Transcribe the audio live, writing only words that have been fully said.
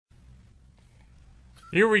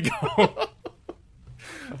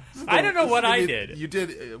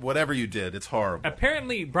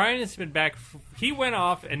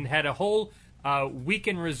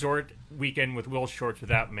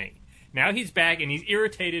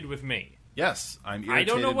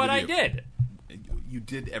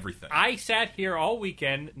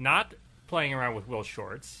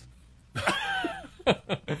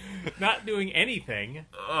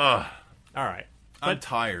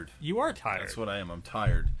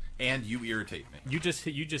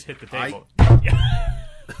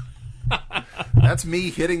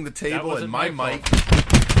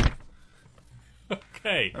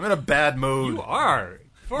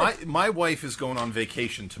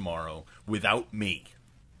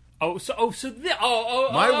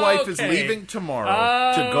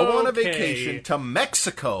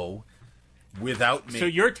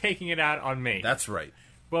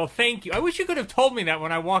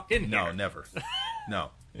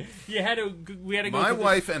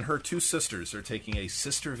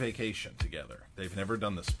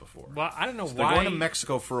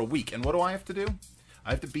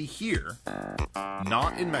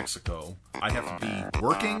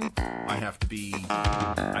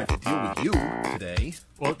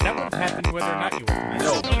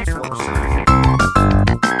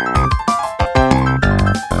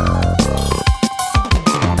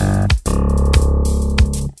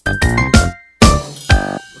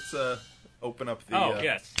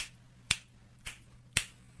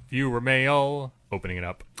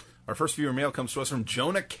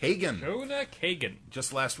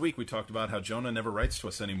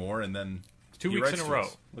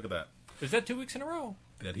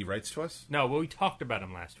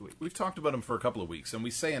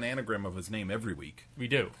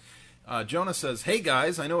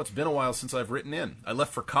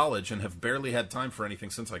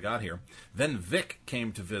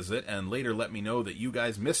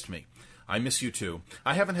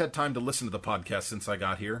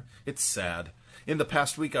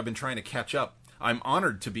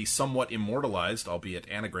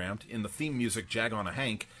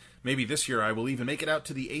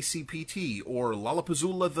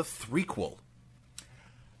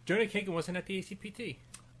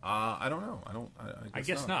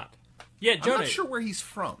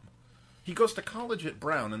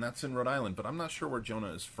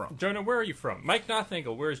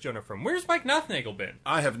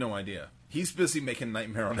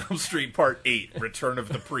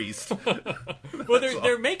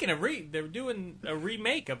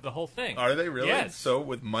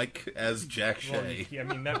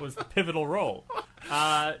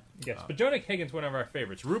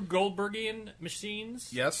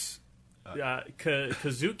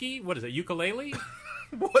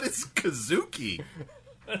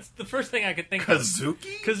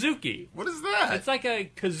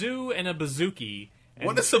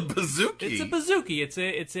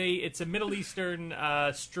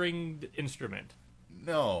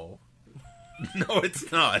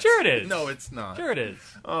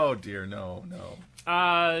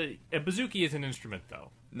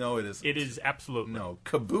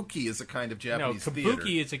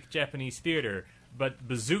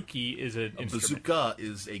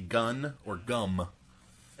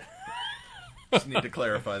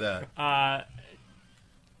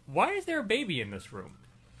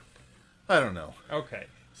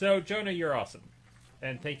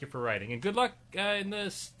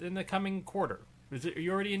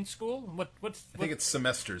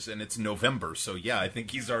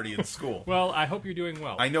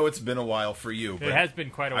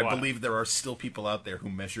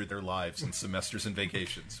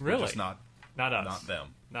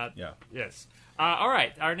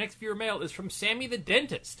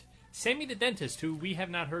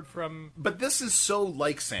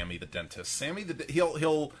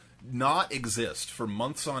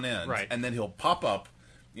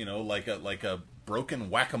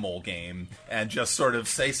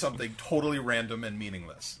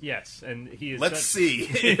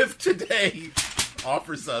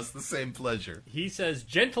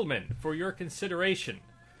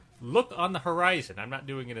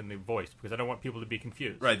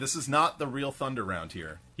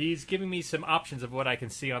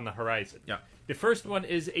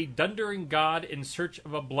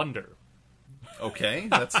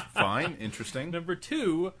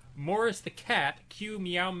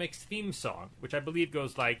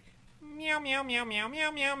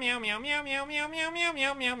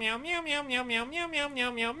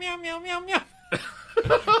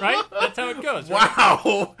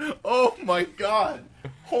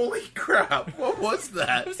Holy crap! What was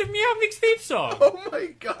that? It was the Meow Mix theme song. Oh my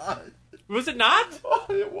god! Was it not? Oh,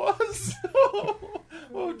 it was.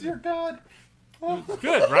 Oh dear God!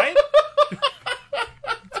 Good, right?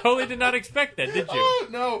 Totally did not expect that, did you? Oh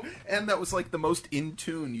no! And that was like the most in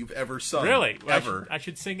tune you've ever sung. Really? Well, ever? I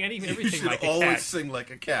should sing You everything should like a always cat. sing like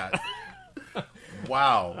a cat.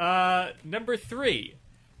 Wow. Number 3,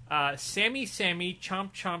 Sammy Sammy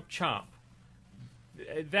Chomp Chomp Chomp.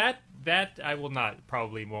 That I will not,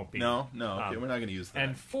 probably won't be. No. Okay, we're not going to use that.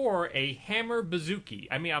 And 4, a hammer bouzouki.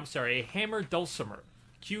 A hammer dulcimer.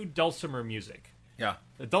 Cue dulcimer music. Yeah,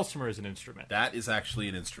 The dulcimer is an instrument. that is actually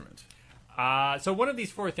an instrument. So one of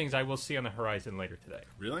these 4 things I will see on the horizon later today.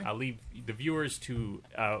 Really? I'll leave the viewers to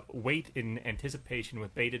wait in anticipation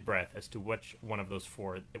with bated breath as to which one of those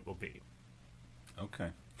 4 it will be. Okay.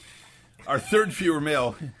 Our third viewer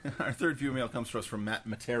mail comes to us from Matt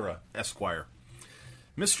Matera, Esquire.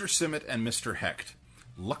 Mr. Simmet and Mr. Hecht.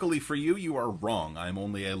 Luckily for you, you are wrong. I am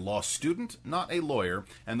only a law student, not a lawyer,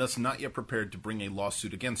 and thus not yet prepared to bring a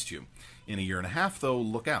lawsuit against you. In a year and a half, though,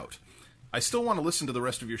 look out. I still want to listen to the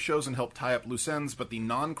rest of your shows and help tie up loose ends, but the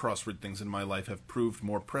non-crossword things in my life have proved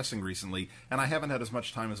more pressing recently, and I haven't had as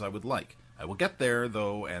much time as I would like. I will get there,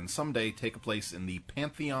 though, and someday take a place in the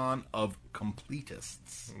pantheon of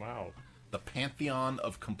completists. Wow. The pantheon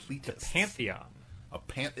of completists. Pantheon.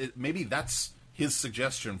 Maybe that's his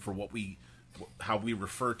suggestion for how we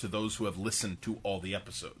refer to those who have listened to all the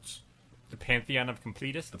episodes. The pantheon of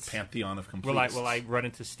completists? The pantheon of completists. Will I run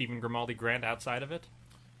into Stephen Grimaldi Grant outside of it?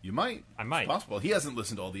 You might. I might. It's possible. He hasn't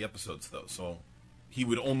listened to all the episodes, though, so he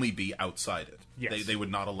would only be outside it. Yes. They would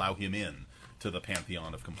not allow him in to the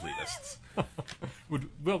pantheon of completists.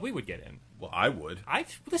 We would get in. Well, I would.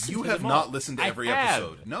 I've listened You to have them not all. listened to I every have.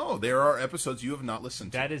 episode. No, there are episodes you have not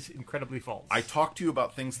listened to. That is incredibly false. I talk to you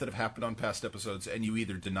about things that have happened on past episodes, and you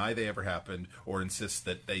either deny they ever happened or insist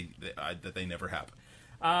that they never happened.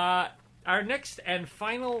 Our next and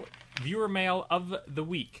final viewer mail of the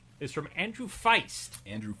week is from Andrew Feist.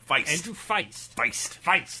 Andrew Feist.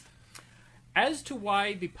 Feist. As to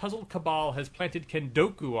why the puzzle cabal has planted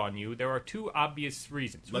Kendoku on you, there are 2 obvious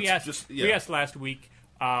reasons. We asked last week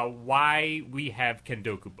why we have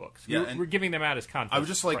Kendoku books. Yeah, we're giving them out as contest I would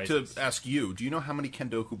just like prizes. to ask you, do you know how many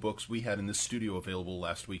Kendoku books we had in this studio available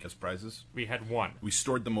last week as prizes? We had 1. We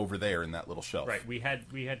stored them over there in that little shelf. Right, we had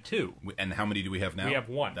 2. And how many do we have now? We have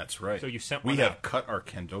 1. That's right. So you sent we one have out. cut our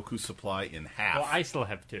Kendoku supply in half. Well, I still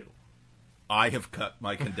have 2. I have cut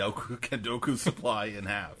my Kendoku supply in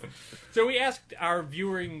half. So we asked our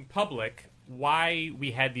viewing public why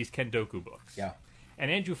we had these Kendoku books. Yeah.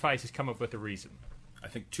 And Andrew Feist has come up with a reason. I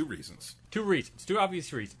think 2 reasons. 2 reasons. 2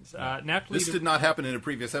 obvious reasons. Naturally, This did not happen in a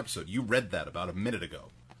previous episode. You read that about a minute ago.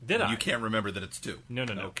 Did I? You can't remember that it's 2. No.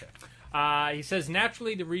 Okay. He says,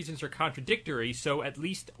 naturally, the reasons are contradictory, so at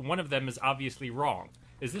least one of them is obviously wrong.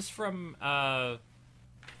 Is this from,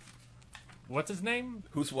 what's his name?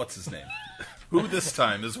 What's his name? Who this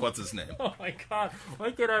time is what's his name? Oh, my God.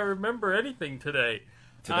 Why can't I remember anything today?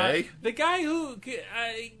 Today? The guy who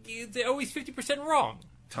is always 50% wrong.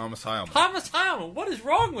 Thomas Heilman. Thomas Heilman. What is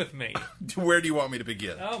wrong with me? Where do you want me to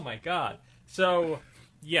begin? Oh, my God. So,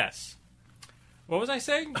 yes. What was I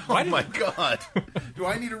saying? Oh my God! Do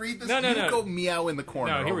I need to read this? No. You go meow in the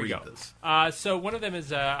corner. No, here we go. This. So one of them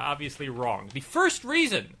is obviously wrong. The first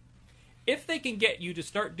reason, if they can get you to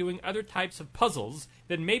start doing other types of puzzles,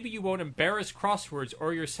 then maybe you won't embarrass crosswords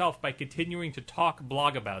or yourself by continuing to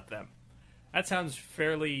blog about them. That sounds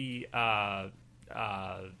fairly, what's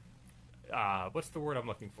the word I'm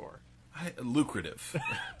looking for? Lucrative.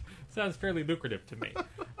 Sounds fairly lucrative to me.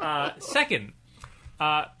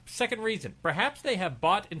 Second reason. Perhaps they have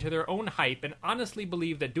bought into their own hype and honestly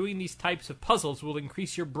believe that doing these types of puzzles will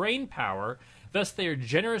increase your brain power, thus they are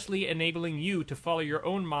generously enabling you to follow your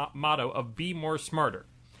own motto of be more smarter.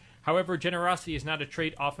 However, generosity is not a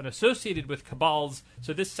trait often associated with cabals,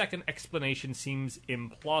 so this second explanation seems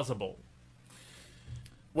implausible.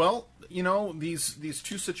 Well, you know, these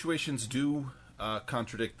 2 situations do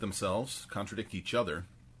contradict each other.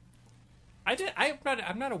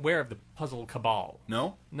 I'm not aware of the puzzle cabal.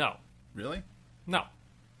 No? No. Really? No.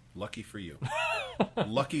 Lucky for you.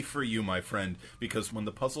 Lucky for you, my friend, because when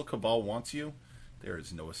the puzzle cabal wants you, there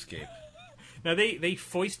is no escape. Now, they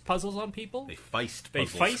foist puzzles on people? They feist They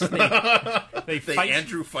puzzles. feist? They They feist?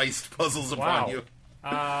 Andrew Feist puzzles Wow. upon you.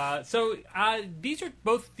 So these are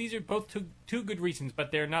both two good reasons,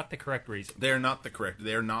 but they're not the correct reason. They're not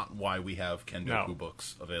they're not why we have Kendoku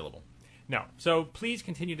books available. No. So please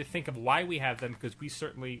continue to think of why we have them, because we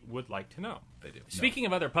certainly would like to know. They do. Speaking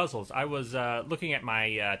of other puzzles, I was looking at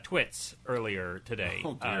my twits earlier today.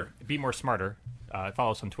 Oh, dear. Be more smarter.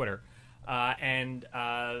 Follow us on Twitter. and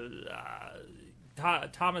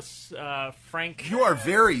Thomas Frank. You are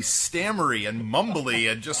very stammery and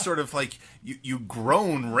mumbly and just sort of like you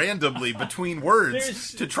groan randomly between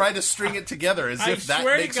words to try to string it together as if that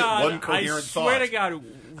makes it one coherent thought. I swear to God,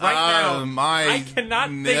 right now, I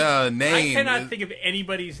cannot think of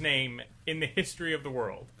anybody's name in the history of the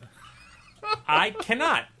world. I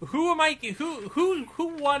cannot. Who am I?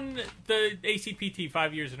 Who won the ACPT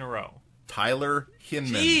 5 years in a row? Tyler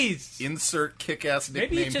Hinman. Jeez. Insert kick-ass nickname.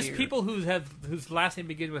 Maybe it's just here. people whose last name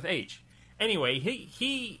begins with H. Anyway,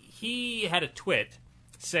 he had a twit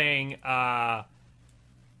saying, "I'm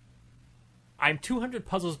 200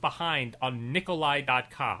 puzzles behind on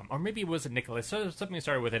Nikolai.com," or maybe it wasn't Nikolai. So something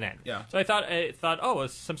started with an N. Yeah. So I thought, oh,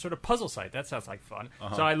 it's some sort of puzzle site. That sounds like fun.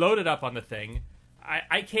 So I loaded up on the thing.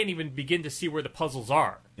 I can't even begin to see where the puzzles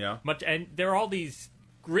are. Yeah. And there are all these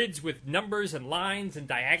grids with numbers and lines and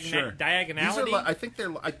diagonality. These are, I think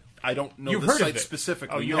they're. I don't know You've the heard site of it.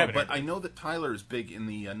 specifically, Oh, you haven't but heard of I know that Tyler is big in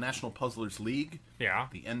the National Puzzlers League, the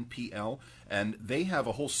NPL, and they have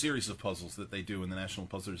a whole series of puzzles that they do in the National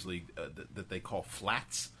Puzzlers League that they call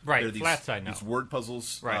flats. Right, They're these, flats I know. These word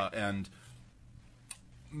puzzles, right. And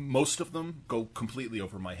most of them go completely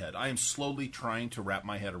over my head. I am slowly trying to wrap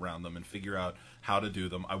my head around them and figure out how to do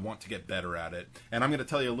them. I want to get better at it, and I'm going to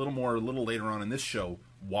tell you a little later on in this show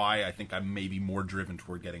why I think I'm maybe more driven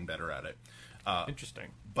toward getting better at it.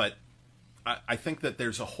 Interesting. But I think that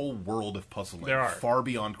there's a whole world of puzzling far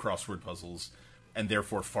beyond crossword puzzles, and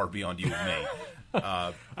therefore far beyond you and me.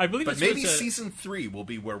 I believe, but maybe season 3 will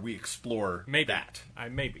be where we explore that.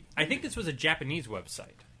 Maybe. I think this was a Japanese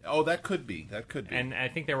website. Oh, that could be. And I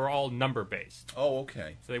think they were all number based. Oh,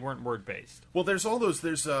 okay. So they weren't word based. Well, there's all those.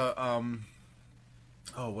 There's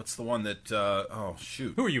what's the one that? Oh,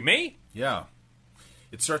 shoot. Who are you? Me? Yeah.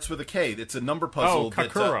 It starts with a K. It's a number puzzle. Oh,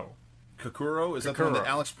 Kakuro. Kakuro? Is that the one that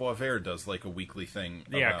Alex Boisvert does, like a weekly thing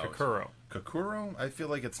about? Yeah, Kakuro. Kakuro? I feel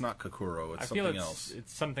like it's not Kakuro. It's something else.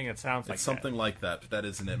 It's something that sounds like It's something like that, but that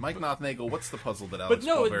isn't it. Mike Nothnagel, what's the puzzle that But Alex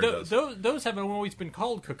no, Boisvert does? those haven't always been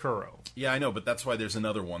called Kakuro. Yeah, I know, but that's why there's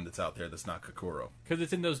another one that's out there that's not Kakuro. Because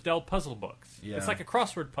it's in those Dell puzzle books. Yeah. It's like a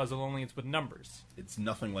crossword puzzle, only it's with numbers. It's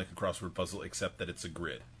nothing like a crossword puzzle except that it's a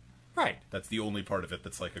grid. Right. That's the only part of it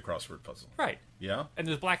that's like a crossword puzzle. Right. Yeah? And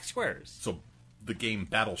there's black squares. So the game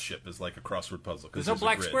Battleship is like a crossword puzzle. There's no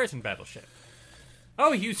black squares in Battleship.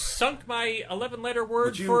 Oh, you sunk my 11-letter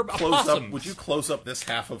word for opossums. Would you close up this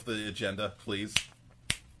half of the agenda, please?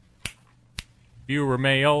 Viewer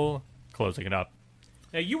mail. Closing it up.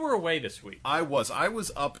 Now, you were away this week. I was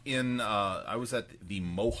up in, I was at the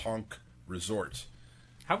Mohonk Resort.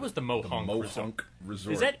 How was the Mohonk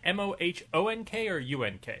Resort? Is that M-O-H-O-N-K or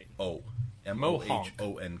U-N-K? Oh.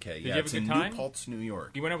 M-O-H-O-N-K. Did you have a good time? New Paltz, New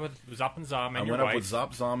York. You went up with Zop and Zom and your wife? I went up with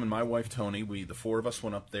Zop, Zom, and my wife, Tony. The four of us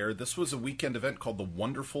went up there. This was a weekend event called The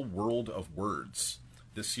Wonderful World of Words.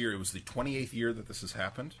 This year, it was the 28th year that this has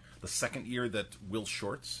happened. The second year that Will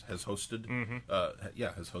Shortz has hosted,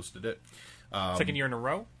 has hosted it. Second year in a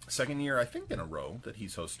row? Second year, I think, in a row that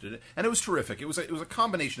he's hosted it, and it was terrific. It was a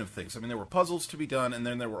combination of things. I mean, there were puzzles to be done, and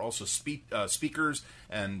then there were also speakers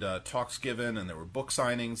and talks given, and there were book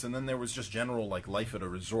signings, and then there was just general like life at a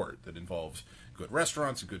resort that involved good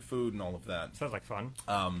restaurants and good food and all of that. Sounds like fun.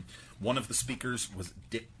 One of the speakers was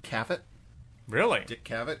Dick Cavett. Really? Dick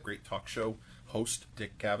Cavett, great talk show host,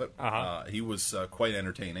 Dick Cavett. Uh-huh. He was quite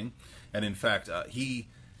entertaining, and in fact, he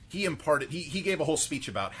gave a whole speech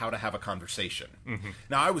about how to have a conversation. Mm-hmm.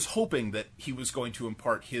 Now, I was hoping that he was going to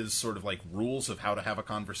impart his sort of like rules of how to have a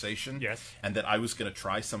conversation. Yes. And that I was going to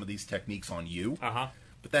try some of these techniques on you. Uh-huh.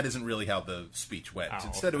 But that isn't really how the speech went.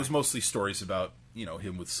 Instead, it was mostly stories about,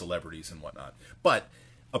 him with celebrities and whatnot. But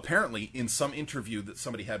apparently, in some interview that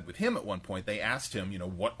somebody had with him at one point, they asked him,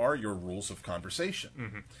 what are your rules of conversation?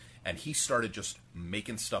 Mm-hmm. And he started just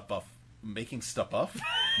making stuff up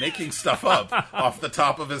off the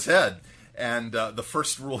top of his head. And the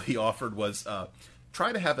first rule he offered was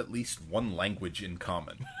try to have at least one language in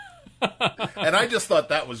common. And I just thought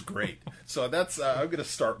that was great. So that's I'm going to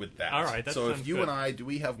start with that. All right. So if you and I, do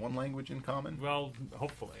we have one language in common? Well,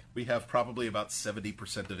 hopefully. We have probably about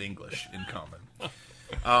 70% of English in common.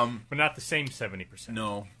 But not the same 70%.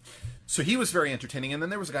 No. So he was very entertaining. And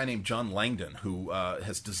then there was a guy named John Langdon who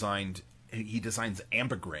he designs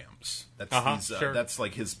ambigrams. That's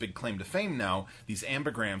like his big claim to fame now. These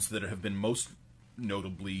ambigrams that have been most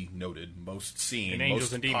notably noted, most seen,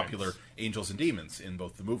 most popular, Angels and Demons, in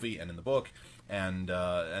both the movie and in the book. And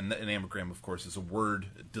an ambigram, of course, is a word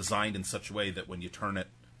designed in such a way that when you turn it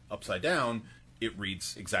upside down, it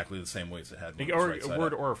reads exactly the same way as it had when it was right side a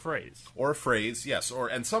word up. or a phrase. Or a phrase, yes.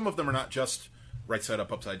 And some of them are not just right side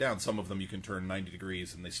up, upside down. Some of them you can turn 90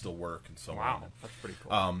 degrees and they still work, and so on. Wow, that's pretty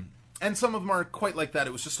cool. And some of them aren't quite like that.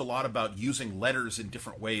 It was just a lot about using letters in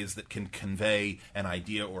different ways that can convey an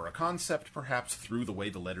idea or a concept, perhaps, through the way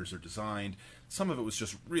the letters are designed. Some of it was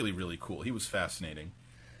just really, really cool. He was fascinating.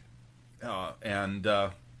 And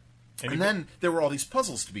then there were all these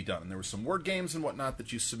puzzles to be done. And there were some word games and whatnot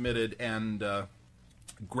that you submitted. And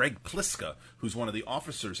Greg Pliska, who's one of the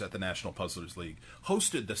officers at the National Puzzlers League,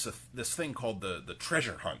 hosted this thing called the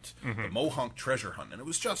Treasure Hunt, the Mohonk Treasure Hunt. And it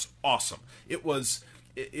was just awesome. It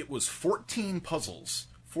was 14 puzzles,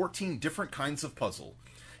 14 different kinds of puzzle,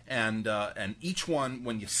 and each one,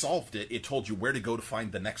 when you solved it, it told you where to go to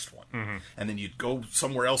find the next one, and then you'd go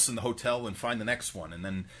somewhere else in the hotel and find the next one, and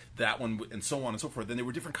then that one, and so on and so forth. Then there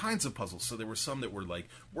were different kinds of puzzles. So there were some that were like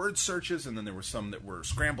word searches, and then there were some that were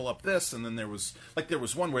scramble up this, and then there was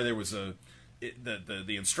one where there was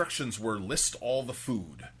the instructions were list all the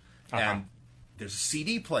food, and there's a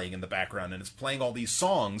CD playing in the background, and it's playing all these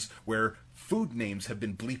songs where food names have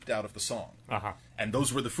been bleeped out of the song. And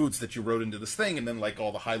those were the foods that you wrote into this thing, and then like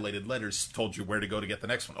all the highlighted letters told you where to go to get the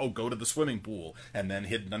next one. Oh, go to the swimming pool, and then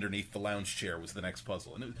hidden underneath the lounge chair was the next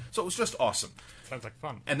puzzle. And so it was just awesome. Sounds like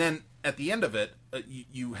fun. And then at the end of it,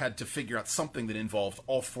 you had to figure out something that involved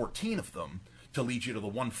all 14 of them to lead you to the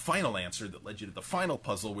one final answer that led you to the final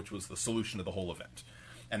puzzle, which was the solution to the whole event.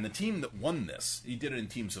 And the team that won this, he did it in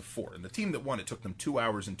teams of 4. And the team that won, it took them 2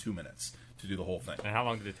 hours and 2 minutes to do the whole thing. And how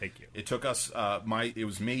long did it take you? It took us, it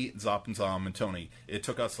was me, Zop and Zom, and Tony. It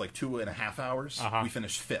took us like 2.5 hours. We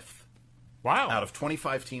finished 5th. Wow. Out of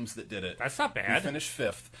 25 teams that did it. That's not bad. We finished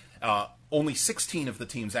 5th. Only 16 of the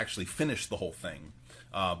teams actually finished the whole thing.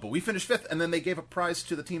 But we finished 5th, and then they gave a prize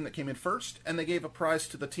to the team that came in first, and they gave a prize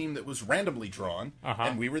to the team that was randomly drawn,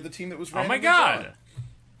 and we were the team that was randomly drawn.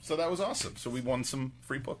 So that was awesome. So we won some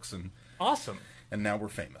free books, and awesome. And now we're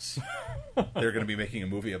famous. They're going to be making a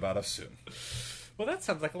movie about us soon. Well, that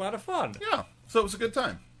sounds like a lot of fun. Yeah. So it was a good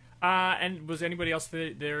time. And was anybody else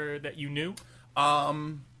there that you knew?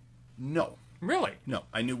 No. Really? No.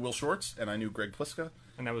 I knew Will Shortz, and I knew Greg Pliska.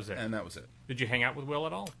 And that was it? And that was it. Did you hang out with Will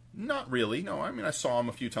at all? Not really, no. I mean, I saw him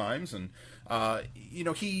a few times, and,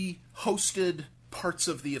 he hosted parts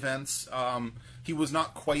of the events. He was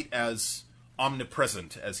not quite as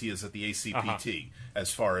omnipresent as he is at the ACPT,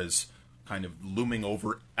 as far as kind of looming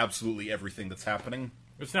over absolutely everything that's happening.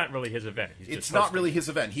 It's not really his event. It's not really his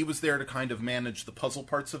event. He was there to kind of manage the puzzle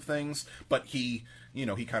parts of things, but he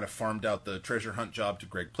kind of farmed out the treasure hunt job to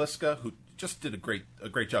Greg Pliska, who just did a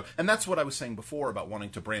great job. And that's what I was saying before about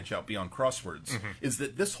wanting to branch out beyond crosswords, is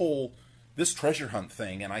that this treasure hunt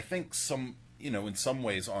thing, and I think in some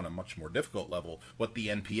ways on a much more difficult level, what the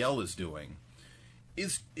NPL is doing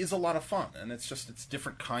is a lot of fun, and it's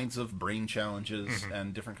different kinds of brain challenges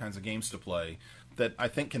and different kinds of games to play that I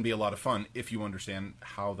think can be a lot of fun if you understand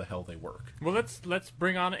how the hell they work. Well, let's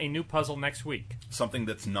bring on a new puzzle next week. Something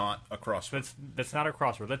that's not a crossword. That's not a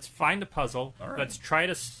crossword. Let's find a puzzle. All right. Let's try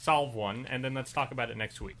to solve one, and then let's talk about it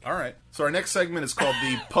next week. All right. So our next segment is called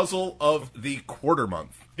the Puzzle of the Quarter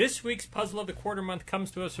Month. This week's Puzzle of the Quarter Month comes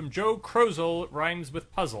to us from Joe Krozel. It rhymes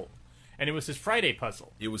with puzzle, and it was his Friday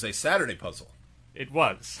puzzle. It was a Saturday puzzle. It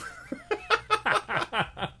was.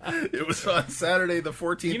 It was on Saturday the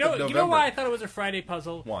 14th of November. You know why I thought it was a Friday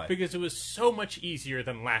puzzle? Why? Because it was so much easier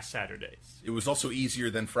than last Saturday's. It was also easier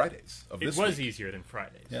than Fridays of this week. It was easier than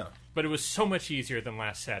Fridays. Yeah. But it was so much easier than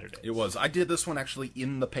last Saturday's. It was. I did this one actually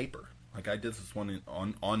in the paper. Like I did this one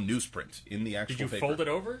on newsprint in the actual paper. Did you fold it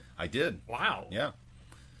over? I did. Wow. Yeah.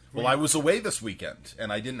 Well, I was away this weekend,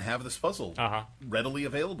 and I didn't have this puzzle Uh-huh. readily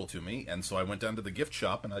available to me, and so I went down to the gift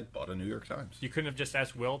shop and I bought a New York Times. You couldn't have just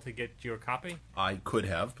asked Will to get your copy? I could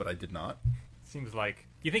have, but I did not. Seems like...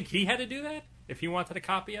 You think he had to do that? If he wanted a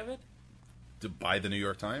copy of it? To buy the New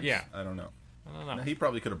York Times? Yeah. I don't know. I don't know. No, he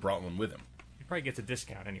probably could have brought one with him. He probably gets a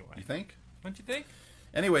discount anyway. You think? Don't you think?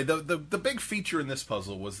 Anyway, the big feature in this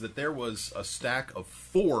puzzle was that there was a stack of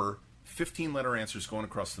 4 15-letter answers going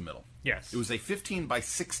across the middle. Yes. It was a 15 by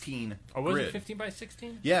 16 Oh, was grid. it 15 by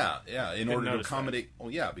 16? Yeah. In order to notice accommodate... That.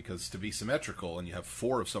 Well, yeah, because to be symmetrical and you have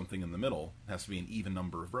 4 of something in the middle, it has to be an even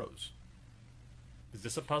number of rows. Is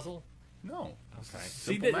this a puzzle? No. Okay.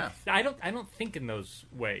 Simple math. I don't think in those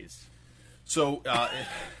ways. So,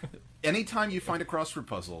 anytime you find a crossword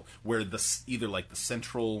puzzle where either like the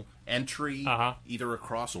central entry, either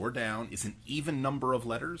across or down, is an even number of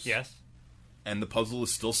letters... Yes. And the puzzle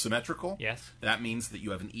is still symmetrical, yes, that means that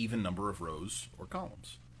you have an even number of rows or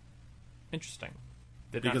columns. Interesting.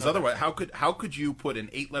 Because otherwise, how could you put an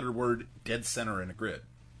 8-letter word dead center in a grid?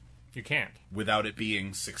 You can't. Without it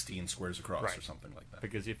being 16 squares across right. or something like that.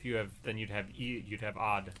 Because if you have, then you'd have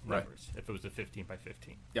odd numbers if it was a 15 by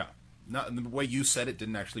 15. Yeah. Not the way you said it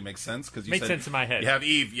didn't actually make sense because you Makes said sense in my head. You have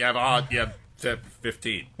Eve, you have Odd, you have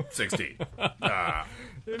 15, 16.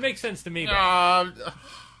 It makes sense to me. Though.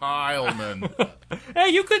 Heilman. Hey,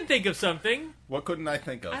 you couldn't think of something. What couldn't I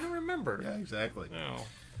think of? I don't remember. Yeah, exactly. No.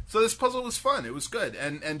 So this puzzle was fun. It was good,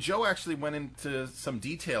 and Joe actually went into some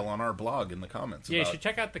detail on our blog in the comments. Yeah, you should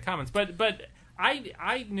check out the comments. But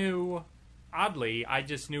I knew, oddly, I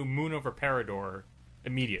just knew Moon over Parador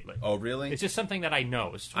immediately. Oh, really? It's just something that I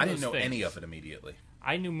know. I didn't know any of it immediately.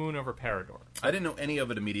 I knew Moon over Parador. I didn't know any of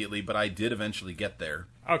it immediately, but I did eventually get there.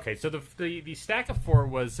 Okay, so the stack of 4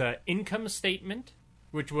 was income statement,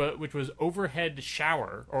 which was overhead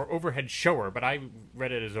shower or overhead shower, but I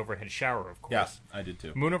read it as overhead shower, of course. Yeah, I did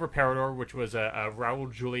too. Moon over Parador, which was a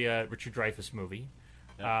Raul Julia Richard Dreyfuss movie.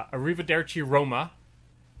 Arrivederci Roma,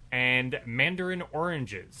 and Mandarin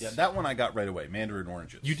Oranges. Yeah, that one I got right away. Mandarin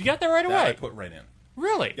Oranges. You got that right away? That I put right in.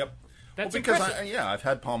 Really? Yep. That's because impressive. I've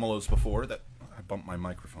had pomelos before. That I bumped my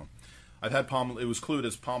microphone. I've had pomelo. It was clued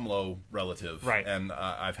as pomelo relative, right? And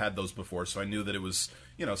I've had those before, so I knew that it was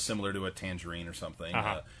similar to a tangerine or something.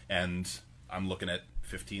 And I'm looking at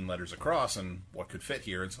 15 letters across, and what could fit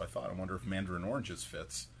here? And so I thought, I wonder if Mandarin Oranges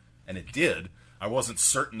fits, and it did. I wasn't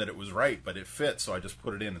certain that it was right, but it fit, so I just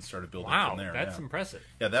put it in and started building from there. Wow, that's impressive.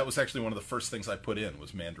 Yeah, that was actually one of the first things I put in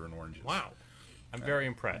was Mandarin Oranges. Wow, I'm very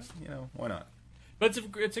impressed. Why not? But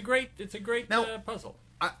it's a great now, puzzle.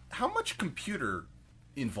 How much computer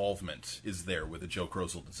involvement is there with a Joe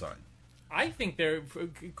Crozel design? I think there,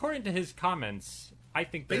 according to his comments,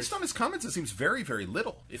 based on his comments, it seems very, very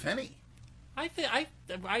little, if any. I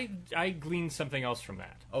gleaned something else from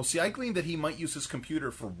that. Oh, see, I gleaned that he might use his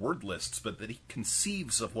computer for word lists, but that he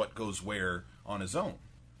conceives of what goes where on his own.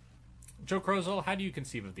 Joe Crozel, how do you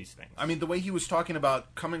conceive of these things? I mean, the way he was talking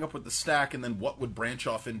about coming up with the stack and then what would branch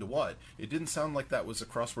off into what, it didn't sound like that was a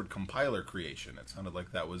crossword compiler creation. It sounded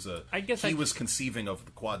like that was he was conceiving of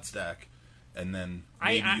the quad stack and then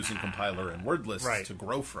maybe using compiler and word lists to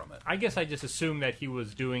grow from it. I guess I just assumed that he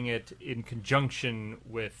was doing it in conjunction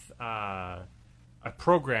with a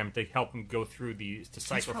program to help him go through these, to cycle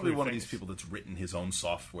through things. He's probably one of these people that's written his own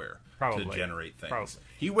software to generate things. Probably.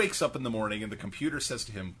 He wakes up in the morning and the computer says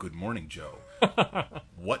to him, "Good morning, Joe.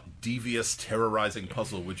 What devious, terrorizing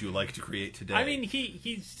puzzle would you like to create today?" I mean,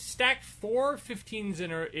 he stacked 4 15s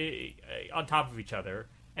on top of each other,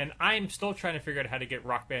 and I'm still trying to figure out how to get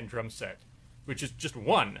Rock Band drum set, which is just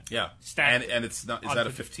one. Yeah. Stacked and it's not. Is that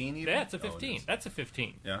a 15 even? Yeah, it's a 15. Oh, that's a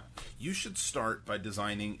 15. Yeah. You should start by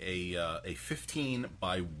designing a 15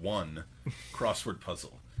 by 1 crossword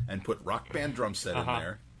puzzle and put Rock Band drum set in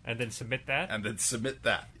there. And then submit that?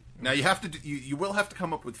 Now you have to you will have to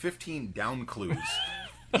come up with 15 down clues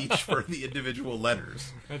each for the individual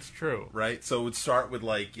letters. That's true. Right? So it would start with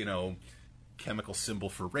chemical symbol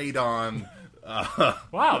for radon.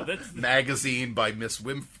 Wow, that's magazine by Miss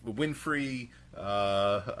Winfrey.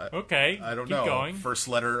 Okay, I don't keep know. Going. First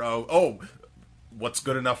letter. What's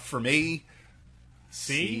good enough for me?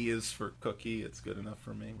 C is for cookie. It's good enough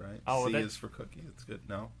for me, right? Oh, C is for cookie. It's good.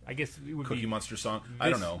 No, I guess it would Cookie be Monster song. I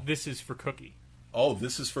don't know. This is for cookie. Oh,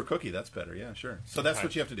 this is for cookie. That's better. Yeah, sure. So that's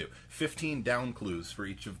what you have to do. 15 down clues for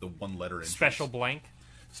each of the one letter entries. Special blank.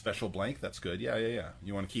 Special blank. That's good. Yeah.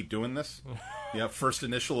 You want to keep doing this? Yeah. First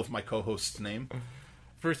initial of my co-host's name.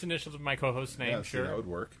 First initials of my co-host's name. Yeah, sure. That would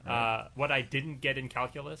work. Right. What I didn't get in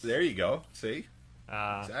calculus. There you go. See.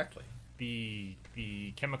 Exactly. The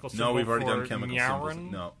chemical symbol. No, we've already done chemical Nyarin.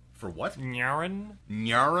 symbols. No. For what? Nyarin.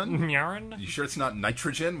 Nyarin? You sure it's not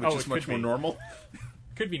nitrogen, which is much more normal?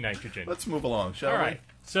 Could be nitrogen. Let's move along, shall we? All right.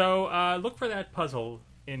 So look for that puzzle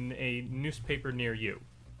in a newspaper near you.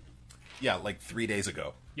 Yeah, 3 days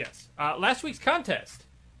ago. Yes. Last week's contest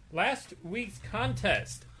was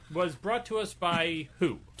brought to us by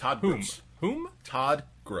who? Todd Gross. Whom? Todd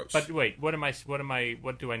Gross. But wait, what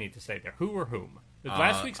do I need to say there? Who or whom?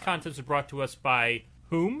 Last week's contest was brought to us by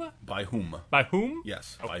whom? By whom? By whom?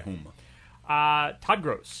 Yes, okay. By whom? Todd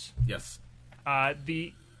Gross. Yes.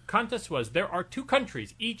 The contest was, there are 2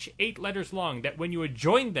 countries, each 8 letters long, that when you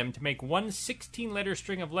adjoin them to make one 16-letter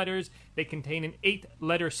string of letters, they contain an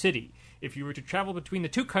 8-letter city. If you were to travel between the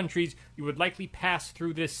 2 countries, you would likely pass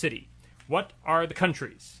through this city. What are the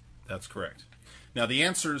countries? That's correct. Now, the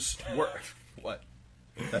answers were... What?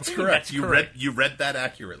 That's correct. You read that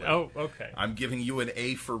accurately. Oh, okay. I'm giving you an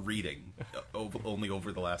A for reading, only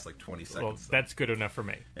over the last 20 seconds. Well, that's good enough for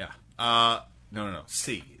me. Yeah. No.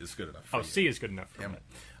 C is good enough for you. C is good enough for me.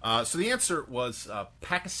 So the answer was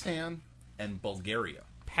Pakistan and Bulgaria.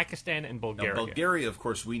 Pakistan and Bulgaria. Now, Bulgaria, of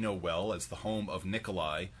course, we know well as the home of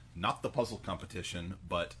Nikolai, not the puzzle competition,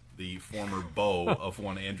 but the former beau of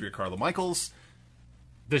one Andrea Carla Michaels.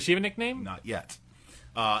 Does she have a nickname? Not yet.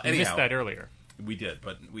 You missed that earlier. We did,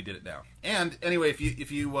 but we did it now. And anyway,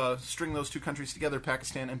 if you string those two countries together,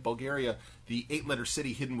 Pakistan and Bulgaria, the 8-letter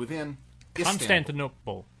city hidden within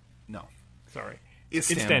Constantinople. No. Sorry.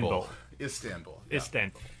 Istanbul. Yeah.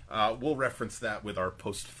 Istanbul. We'll reference that with our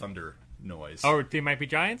post-thunder noise. Oh, They Might Be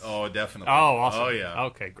Giants? Oh, definitely. Oh, awesome. Oh, yeah.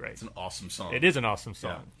 Okay, great. It's an awesome song. It is an awesome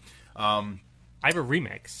song. Yeah. I have a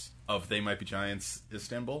remix. Of They Might Be Giants,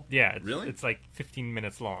 Istanbul? Yeah. Really? It's like 15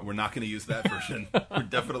 minutes long. We're not going to use that version. We're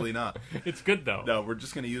definitely not. It's good, though. No, we're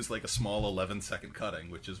just going to use like a small 11-second cutting,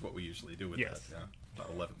 which is what we usually do with that. Yeah,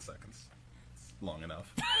 about 11 seconds. It's long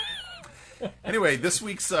enough. Anyway, this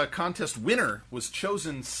week's contest winner was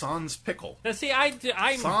chosen Sans Pickle. Now, see, I'm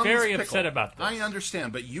very upset about this. I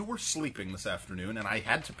understand, but you were sleeping this afternoon, and I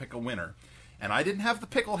had to pick a winner. And I didn't have the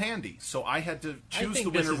pickle handy, so I had to choose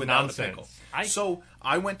the winner without a pickle. So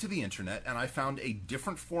I went to the internet, and I found a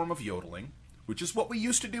different form of yodeling, which is what we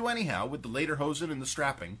used to do anyhow with the lederhosen and the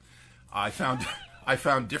strapping. I found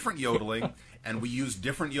different yodeling, and we used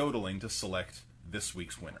different yodeling to select this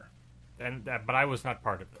week's winner. But I was not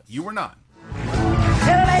part of this. You were not.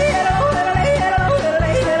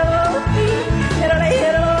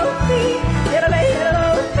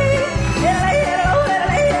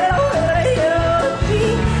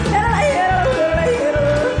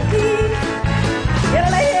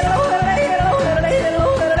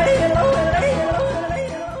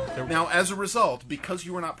 Now, as a result, because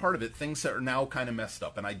you were not part of it, things are now kind of messed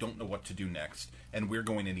up, and I don't know what to do next, and we're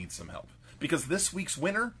going to need some help. Because this week's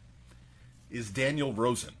winner is Daniel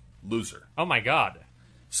Rosen, loser. Oh my God!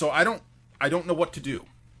 So I don't know what to do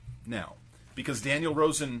now, because Daniel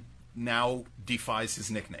Rosen now defies his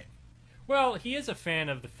nickname. Well, he is a fan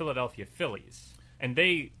of the Philadelphia Phillies, and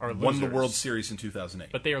they are losers. Won the World Series in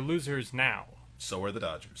 2008. But they are losers now. So are the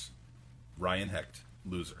Dodgers. Ryan Hecht,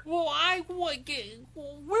 loser. Well,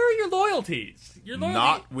 where are your loyalties?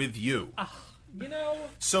 Not with you. You know.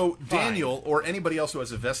 So, fine. Daniel, or anybody else who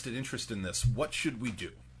has a vested interest in this, what should we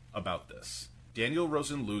do about this? Daniel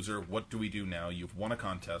Rosen, loser. What do we do now? You've won a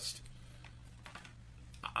contest.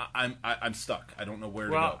 I'm stuck. I don't know where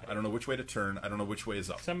to go. I don't know which way to turn. I don't know which way is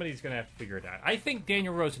up. Somebody's going to have to figure it out. I think,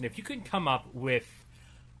 Daniel Rosen, if you can come up with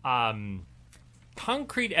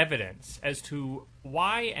concrete evidence as to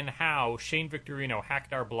why and how Shane Victorino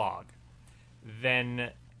hacked our blog,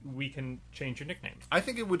 then we can change your nickname. I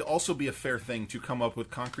think it would also be a fair thing to come up with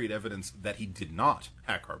concrete evidence that he did not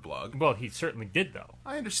hack our blog. Well, he certainly did, though.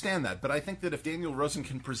 I understand that, but I think that if Daniel Rosen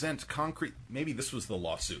can present concrete, maybe this was the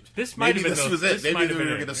lawsuit. This might have been this was it. Maybe we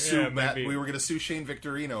were going to sue Matt. We were going to sue Shane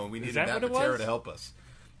Victorino, and we needed Matt what Patera to help us.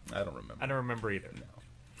 I don't remember. I don't remember either. No.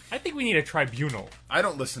 I think we need a tribunal. I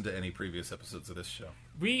don't listen to any previous episodes of this show.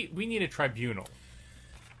 We need a tribunal.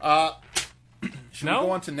 Should we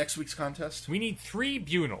go on to next week's contest? We need 3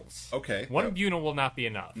 bunals. Okay. One bunal will not be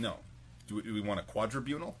enough. No. Do we want a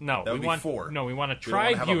quadribunal? No. That would be 4. No, we want a Do we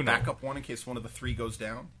want to have a tribunal. backup one in case one of the 3 goes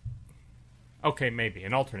down? Okay, maybe.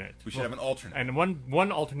 An alternate. We should have an alternate. And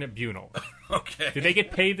one alternate bunal. Okay. Do they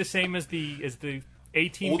get paid the same as the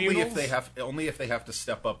 18 only bunals? Only if they have to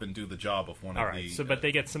step up and do the job of one All of right, the... so but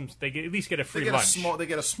they at least get a free they lunch. They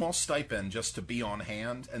get a small stipend just to be on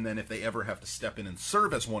hand, and then if they ever have to step in and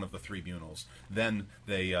serve as one of the 3 bunals, then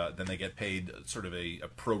they get paid sort of a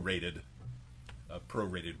prorated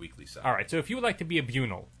weekly salary. All right, so if you would like to be a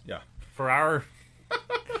bunal, yeah, for our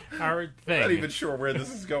thing, I'm not even sure where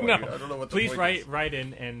this is going. No, I don't know what the please point is. write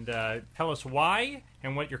in and tell us why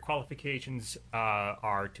and what your qualifications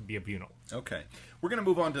are to be a bunal. Okay. We're going to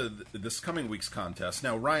move on to this coming week's contest.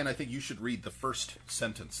 Now, Ryan, I think you should read the first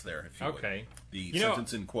sentence there, if you would. Okay. The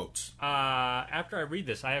sentence in quotes. After I read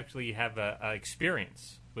this, I actually have a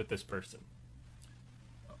experience with this person.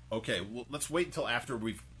 Okay, well, let's wait until after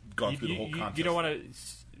we've gone through the whole contest. You don't want to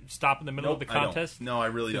stop in the middle of the contest? I don't. No, I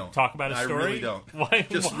really don't. Talk about a story? I really don't. Why?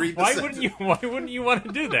 Just read the why sentence. wouldn't you want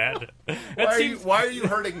to do that? Why are you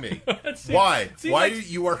hurting me? Why? Why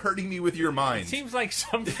like, you are hurting me with your mind? It seems like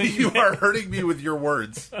something... You are hurting me with your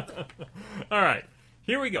words. All right.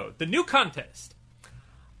 Here we go. The new contest.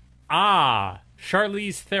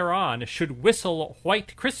 Charlize Theron should whistle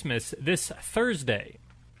White Christmas this Thursday.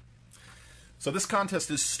 So this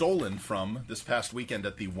contest is stolen from this past weekend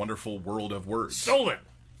at the Wonderful World of Words. Stolen!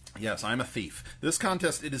 Yes, I'm a thief. This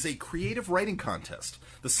contest, it is a creative writing contest.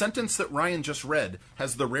 The sentence that Ryan just read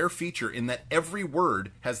has the rare feature in that every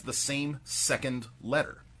word has the same second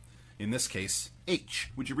letter. In this case,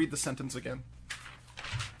 H. Would you read the sentence again?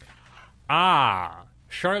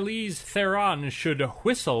 Charlize Theron should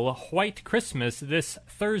whistle White Christmas this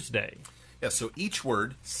Thursday. Yeah, so each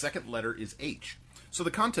word, second letter is H. So the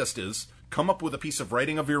contest is, come up with a piece of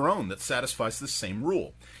writing of your own that satisfies this same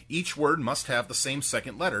rule. Each word must have the same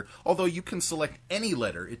second letter, although you can select any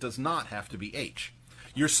letter. It does not have to be H.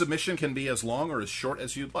 Your submission can be as long or as short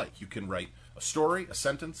as you'd like. You can write a story, a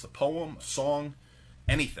sentence, a poem, a song,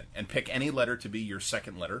 anything, and pick any letter to be your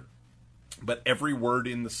second letter. But every word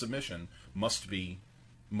in the submission must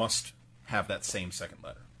have that same second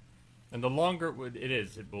letter. And the longer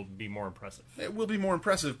it will be more impressive. It will be more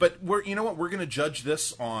impressive, but you know what? We're going to judge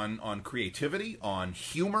this on creativity, on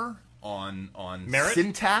humor, on merit?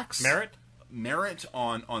 Syntax, merit,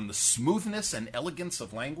 on the smoothness and elegance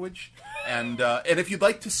of language, and if you'd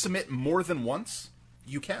like to submit more than once,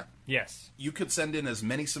 you can. Yes, you could send in as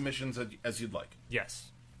many submissions as you'd like. Yes,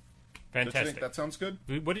 fantastic. fantastic. That sounds good.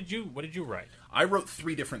 What did you write? I wrote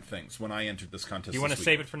 3 different things when I entered this contest. You want to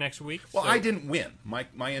save it for next week? Well, I didn't win.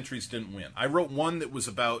 My entries didn't win. I wrote one that was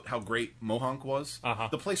about how great Mohonk was. Uh-huh.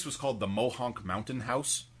 The place was called the Mohonk Mountain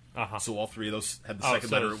House. Uh-huh. So all 3 of those had the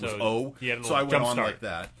second letter. It was O. So I went on like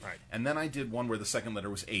that. Right. And then I did one where the second letter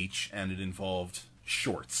was H, and it involved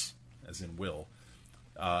shorts, as in Will.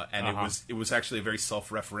 And it was actually a very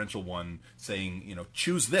self-referential one, saying,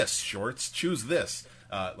 choose this, shorts, choose this,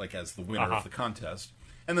 like as the winner of the contest.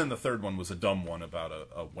 And then the third one was a dumb one about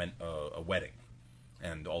a wedding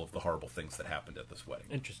and all of the horrible things that happened at this wedding.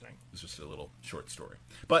 Interesting. It was just a little short story.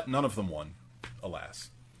 But none of them won, alas.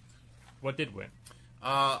 What did win?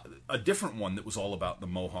 A different one that was all about the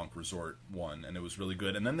Mohonk Resort won, and it was really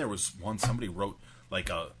good. And then there was one somebody wrote like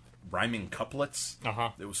a rhyming couplets.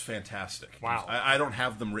 It was fantastic. Wow. I don't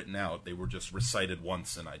have them written out. They were just recited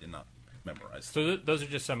once, and I did not memorize them. So those are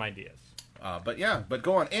just some ideas. But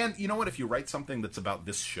go on. And you know what? If you write something that's about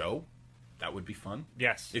this show, that would be fun.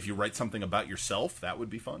 Yes. If you write something about yourself, that would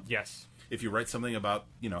be fun. Yes. If you write something about,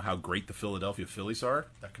 how great the Philadelphia Phillies are,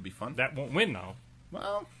 that could be fun. That won't win, though.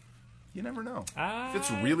 Well, you never know. If it's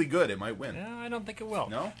really good, it might win. No, I don't think it will.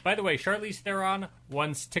 No? By the way, Charlize Theron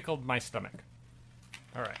once tickled my stomach.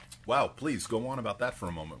 All right. Wow, please go on about that for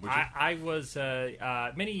a moment, would you? I was,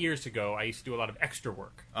 many years ago, I used to do a lot of extra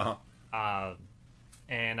work.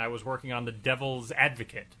 And I was working on The Devil's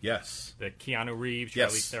Advocate. Yes. The Keanu Reeves,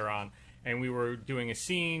 Yes. Charlize Theron. And we were doing a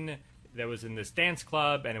scene that was in this dance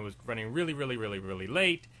club, and it was running really, really, really, really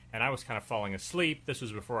late, and I was kind of falling asleep. This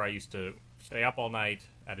was before I used to stay up all night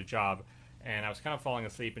at a job, and I was kind of falling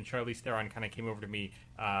asleep, and Charlize Theron kind of came over to me,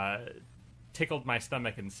 tickled my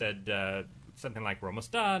stomach, and said something like, "We're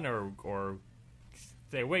almost done," or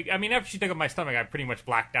stay awake. I mean, after she tickled my stomach, I pretty much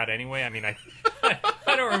blacked out anyway. I mean, I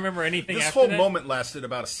don't remember anything This after whole that. moment lasted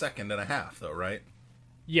about a second and a half, though, right?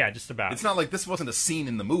 Yeah, just about. It's not like this wasn't a scene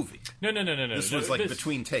in the movie. No. This was like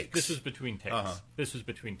between takes. This was between takes. This was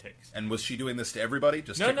between takes. And was she doing this to everybody?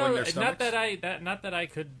 Just No, tickling their stomachs? not that I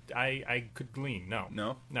could glean. No.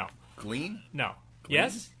 No? Glean? No. Glean?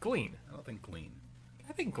 Yes, glean. I don't think glean.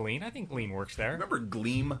 I think glean works there. Remember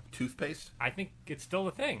Gleam toothpaste? I think it's still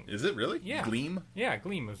a thing. Is it really? Yeah. Gleam? Yeah,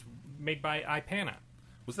 Gleam was made by Ipana.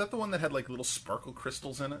 Was that the one that had like little sparkle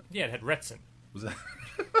crystals in it? Yeah, it had Retsin. Was that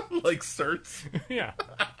like certs? Yeah.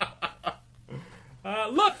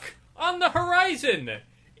 Look on the horizon.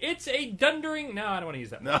 It's a dundering. No, I don't want to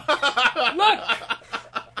use that. No. Look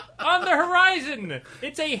on the horizon.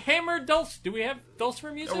 It's a hammered dulce. Do we have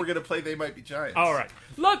dulcimer music? Oh, we're gonna play "They Might Be Giants." All right.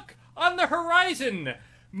 Look on the horizon.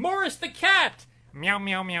 Morris the cat. Meow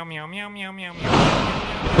meow meow meow meow meow meow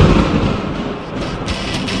meow.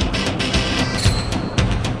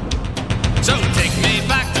 So take me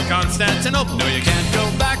back to Constantinople. No, you can't go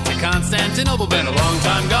back to Constantinople. Been a long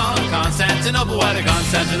time gone. Constantinople. Why did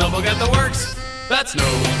Constantinople get the works? That's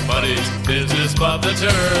nobody's business but the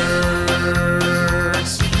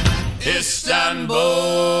Turks. Istanbul.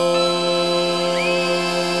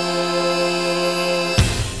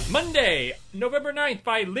 Monday, November 9th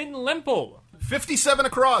by Lynn Lempel. 57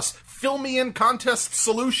 across. Fill me in contest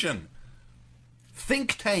solution.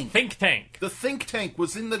 Think Tank. Think Tank. The Think Tank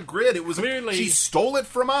was in the grid. It was Clearly- she stole it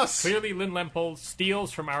from us. Clearly, Lynn Lempel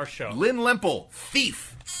steals from our show. Lynn Lempel,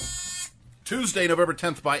 thief. Tuesday, November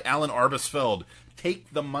 10th by Alan Arbesfeld.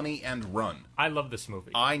 Take the Money and Run. I love this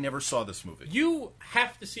movie. I never saw this movie. You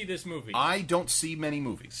have to see this movie. I don't see many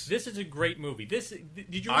movies. This is a great movie. Did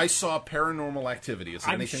you? I saw Paranormal Activity. Is it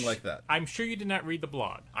anything like that? I'm sure you did not read the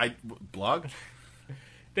blog. Blog?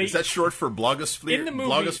 They, Is that short for blogosphere?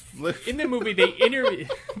 in the movie? They interview.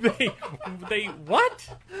 They what?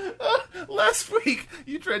 Last week,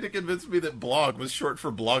 you tried to convince me that blog was short for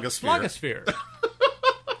blogosphere. Blogosphere.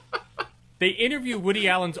 They interview Woody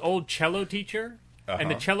Allen's old cello teacher, and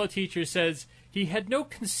the cello teacher says he had no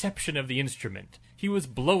conception of the instrument. He was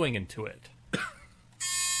blowing into it.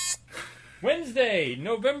 Wednesday,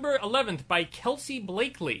 November 11th, by Kelsey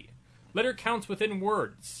Blakely. Letter counts within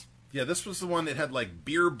words. Yeah, this was the one that had like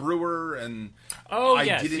beer brewer and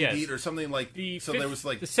yes, didn't yes. eat or something like. There was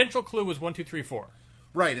like the central clue was 1, 2, 3, 4.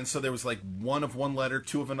 Right, and so there was like 1 of one letter,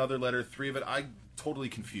 2 of another letter, 3 of it. I totally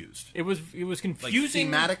confused. It was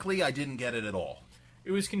confusing. Like, thematically, I didn't get it at all.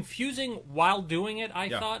 It was confusing while doing it, I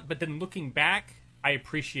thought, but then looking back, I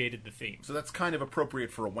appreciated the theme. So that's kind of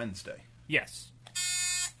appropriate for a Wednesday. Yes.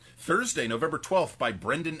 Thursday, November 12th, by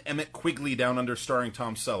Brendan Emmett Quigley, Down Under, starring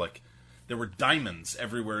Tom Selleck. There were diamonds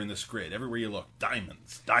everywhere in this grid. Everywhere you look,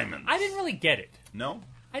 diamonds, diamonds. I didn't really get it. No?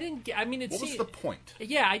 I didn't get... I mean, what was the point?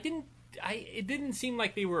 Yeah, I didn't... it didn't seem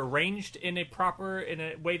like they were arranged in a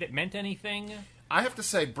way that meant anything. I have to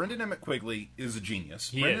say, Brendan Emmett Quigley is a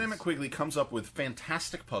genius. Brendan Emmett Quigley comes up with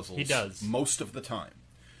fantastic puzzles. He does. Most of the time.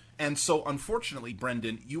 And so, unfortunately,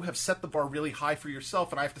 Brendan, you have set the bar really high for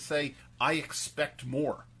yourself, and I have to say, I expect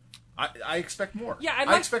more. I expect more. Yeah,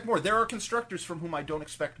 I expect more. There are constructors from whom I don't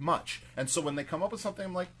expect much. And so when they come up with something,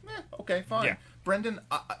 I'm like, okay, fine. Yeah. Brendan,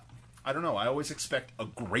 I don't know. I always expect a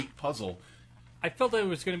great puzzle. I felt that it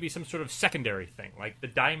was going to be some sort of secondary thing. Like, the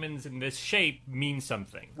diamonds in this shape mean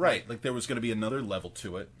something. Right. Like, there was going to be another level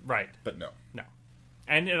to it. Right. But no. No.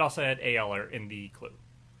 And it also had ALer in the clue.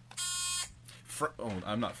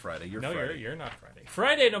 I'm not Friday. You're Friday. Friday. You're not Friday.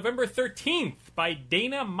 Friday, November 13th, by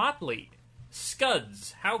Dana Motley.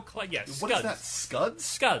 Scuds. What is that? Scuds?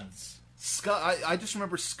 Scuds. I just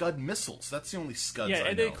remember Scud missiles. That's the only Scuds I know. Yeah,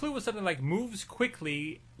 and the clue was something like moves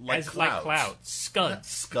quickly like clouds. Scuds.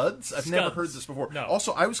 Scuds? I've never heard this before. No.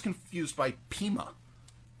 Also, I was confused by Pima.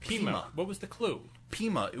 Pima. What was the clue?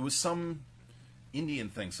 Pima. It was some Indian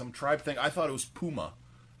thing, some tribe thing. I thought it was Puma.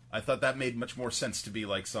 I thought that made much more sense to be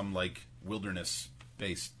like some like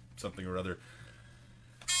wilderness-based something or other.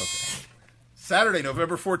 Okay. Saturday,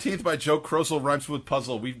 November 14th, by Joe Krosel, rhymes with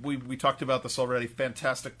puzzle. We talked about this already.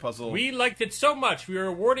 Fantastic puzzle. We liked it so much, we are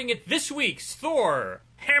awarding it this week's Thor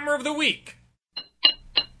Hammer of the Week.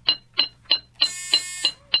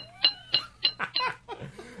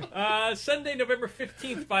 Sunday, November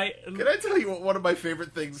 15th, by... Can I tell you what one of my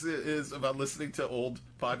favorite things is about listening to old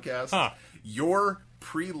podcasts? Huh. Your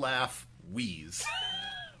pre-laugh wheeze.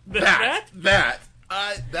 That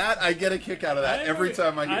I get a kick out of that every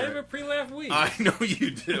time I hear it. I have a pre-laugh wheeze. I know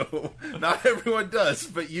you do. Not everyone does,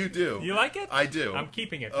 but you do. You like it? I do. I'm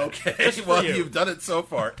keeping it. Okay, well, you've done it so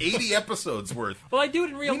far. 80 episodes worth. Well, I do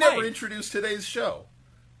it in real life. You never introduced today's show.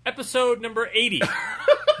 Episode number 80.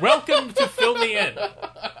 Welcome to Fill Me In.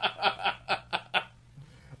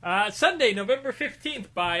 Sunday, November 15th,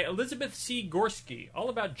 by Elizabeth C. Gorski. All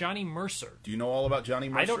about Johnny Mercer. Do you know all about Johnny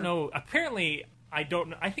Mercer? I don't know. Apparently... I don't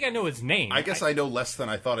know. I think I know his name. I guess I know less than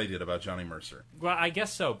I thought I did about Johnny Mercer. Well, I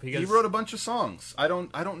guess so because he wrote a bunch of songs. I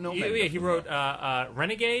don't know. Yeah, he wrote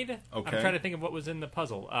Renegade. Okay. I'm trying to think of what was in the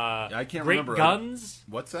puzzle. I can't Great remember. Guns.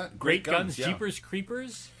 What's that? Great Guns. Yeah. Jeepers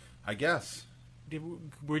Creepers. I guess.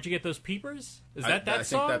 Where'd you get those peepers? Is that I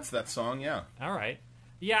song? I think that's that song. Yeah. All right.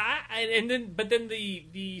 Yeah, but then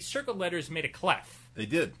the circle letters made a clef. They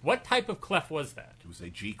did. What type of clef was that? It was a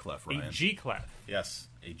G clef, Ryan. A G clef. Yes,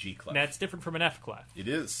 a G clef. That's different from an F clef. It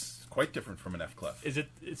is quite different from an F clef. Is it?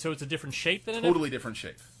 So it's a different shape than an Totally different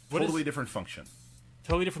shape. What totally different function.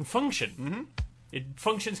 Totally different function. Mm-hmm. It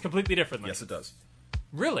functions completely differently. Yes, it does.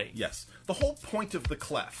 Really? Yes. The whole point of the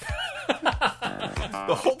clef.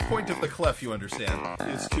 The whole point of the clef, you understand,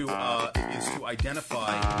 is to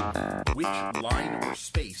identify which line or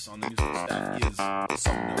space on the musical staff is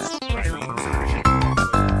some note.